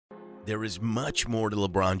There is much more to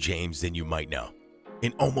LeBron James than you might know.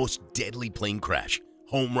 An almost deadly plane crash,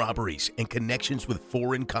 home robberies, and connections with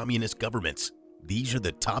foreign communist governments. These are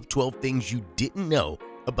the top 12 things you didn't know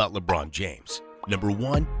about LeBron James. Number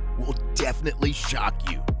 1 will definitely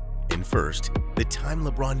shock you. And first, the time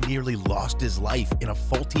LeBron nearly lost his life in a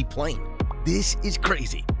faulty plane. This is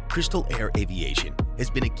crazy. Crystal Air Aviation has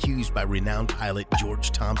been accused by renowned pilot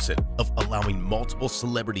George Thompson of allowing multiple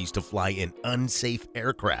celebrities to fly in unsafe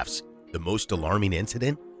aircrafts. The most alarming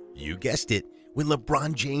incident? You guessed it, when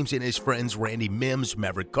LeBron James and his friends Randy Mims,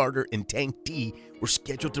 Maverick Carter, and Tank D were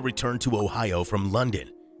scheduled to return to Ohio from London.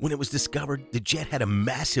 When it was discovered, the jet had a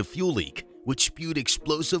massive fuel leak, which spewed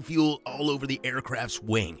explosive fuel all over the aircraft's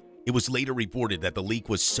wing. It was later reported that the leak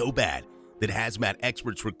was so bad that hazmat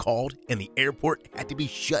experts were called and the airport had to be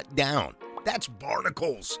shut down. That's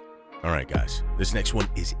barnacles. All right, guys, this next one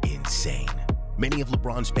is insane. Many of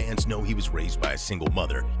LeBron's fans know he was raised by a single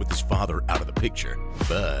mother with his father out of the picture.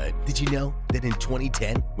 But did you know that in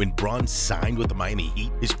 2010, when Bron signed with the Miami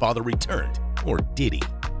Heat, his father returned? Or did he?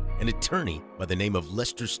 An attorney by the name of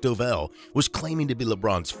Lester Stovall was claiming to be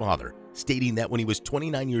LeBron's father, stating that when he was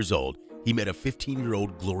 29 years old, he met a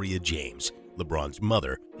 15-year-old Gloria James, LeBron's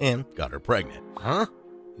mother, and got her pregnant. Huh?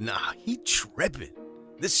 Nah, he tripping.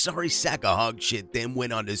 This sorry sack of hog shit then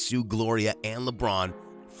went on to sue Gloria and LeBron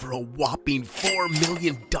for a whopping $4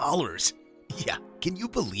 million. Yeah, can you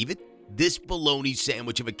believe it? This bologna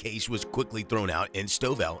sandwich of a case was quickly thrown out, and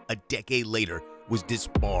Stovall, a decade later, was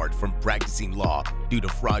disbarred from practicing law due to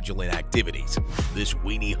fraudulent activities. This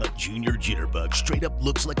Weenie Hut Jr. jitterbug straight up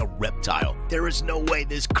looks like a reptile. There is no way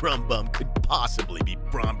this crumb bum could possibly be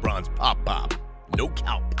Bron's pop-pop. No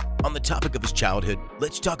count. On the topic of his childhood,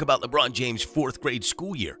 let's talk about LeBron James' 4th grade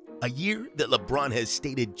school year, a year that LeBron has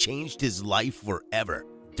stated changed his life forever.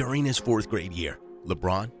 During his 4th grade year,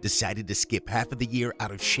 LeBron decided to skip half of the year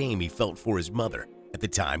out of shame he felt for his mother. At the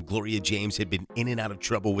time, Gloria James had been in and out of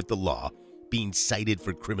trouble with the law, being cited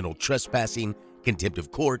for criminal trespassing, contempt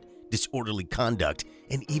of court, disorderly conduct,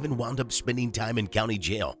 and even wound up spending time in county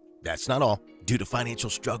jail. That's not all. Due to financial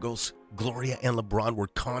struggles, Gloria and LeBron were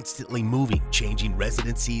constantly moving, changing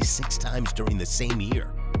residencies 6 times during the same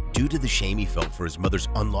year. Due to the shame he felt for his mother's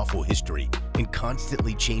unlawful history and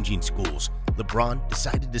constantly changing schools, LeBron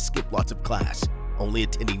decided to skip lots of class, only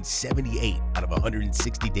attending 78 out of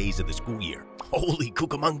 160 days of the school year. Holy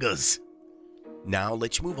cucamongas! Now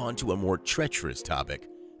let's move on to a more treacherous topic.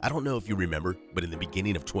 I don't know if you remember, but in the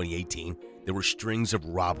beginning of 2018, there were strings of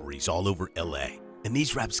robberies all over LA. And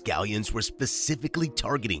these rapscallions were specifically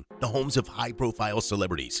targeting the homes of high-profile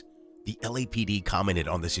celebrities. The LAPD commented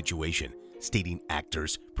on the situation, stating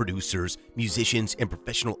actors, producers, musicians, and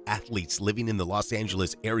professional athletes living in the Los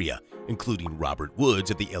Angeles area, including Robert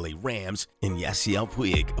Woods of the LA Rams and Yasiel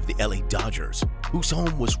Puig of the LA Dodgers, whose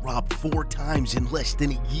home was robbed 4 times in less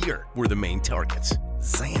than a year, were the main targets.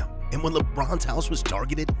 Zam! And when LeBron's house was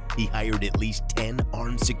targeted, he hired at least 10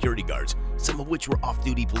 armed security guards, some of which were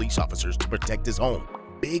off-duty police officers to protect his home.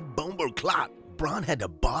 Big bomber clot. Bron had to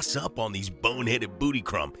boss up on these boneheaded booty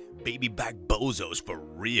crumb, baby back bozos for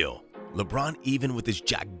real. LeBron, even with his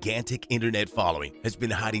gigantic internet following, has been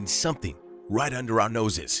hiding something right under our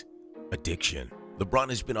noses. Addiction. LeBron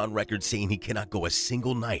has been on record saying he cannot go a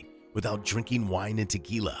single night without drinking wine and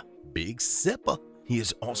tequila. Big sipper. He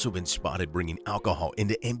has also been spotted bringing alcohol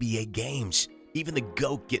into NBA games. Even the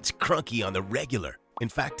GOAT gets crunky on the regular. In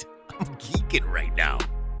fact, I'm geeking right now.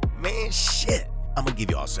 Man, shit. I'm gonna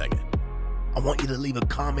give y'all a second. I want you to leave a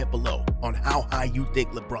comment below on how high you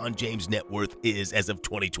think LeBron James' net worth is as of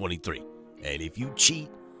 2023. And if you cheat,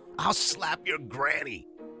 I'll slap your granny.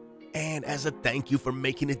 And as a thank you for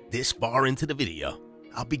making it this far into the video,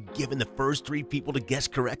 I'll be giving the first 3 people to guess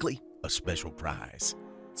correctly a special prize.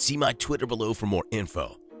 See my Twitter below for more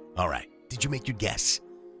info. Alright, did you make your guess?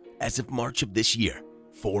 As of March of this year,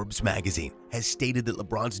 Forbes magazine has stated that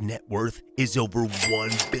LeBron's net worth is over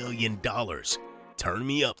 $1 billion. Turn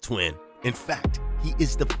me up, twin. In fact, he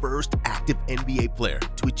is the first active NBA player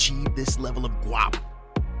to achieve this level of guap.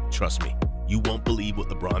 Trust me, you won't believe what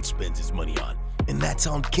LeBron spends his money on. And that's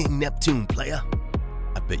on King Neptune, playa.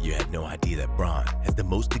 I bet you had no idea that Bron has the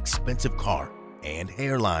most expensive car and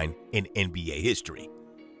hairline in NBA history.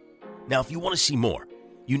 Now, if you want to see more,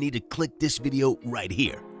 you need to click this video right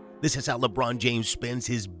here. This is how LeBron James spends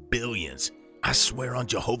his billions. I swear on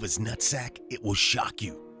Jehovah's nutsack, it will shock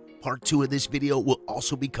you. Part 2 of this video will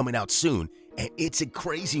also be coming out soon, and it's a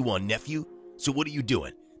crazy one, nephew. So what are you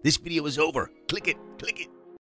doing? This video is over. Click it, click it.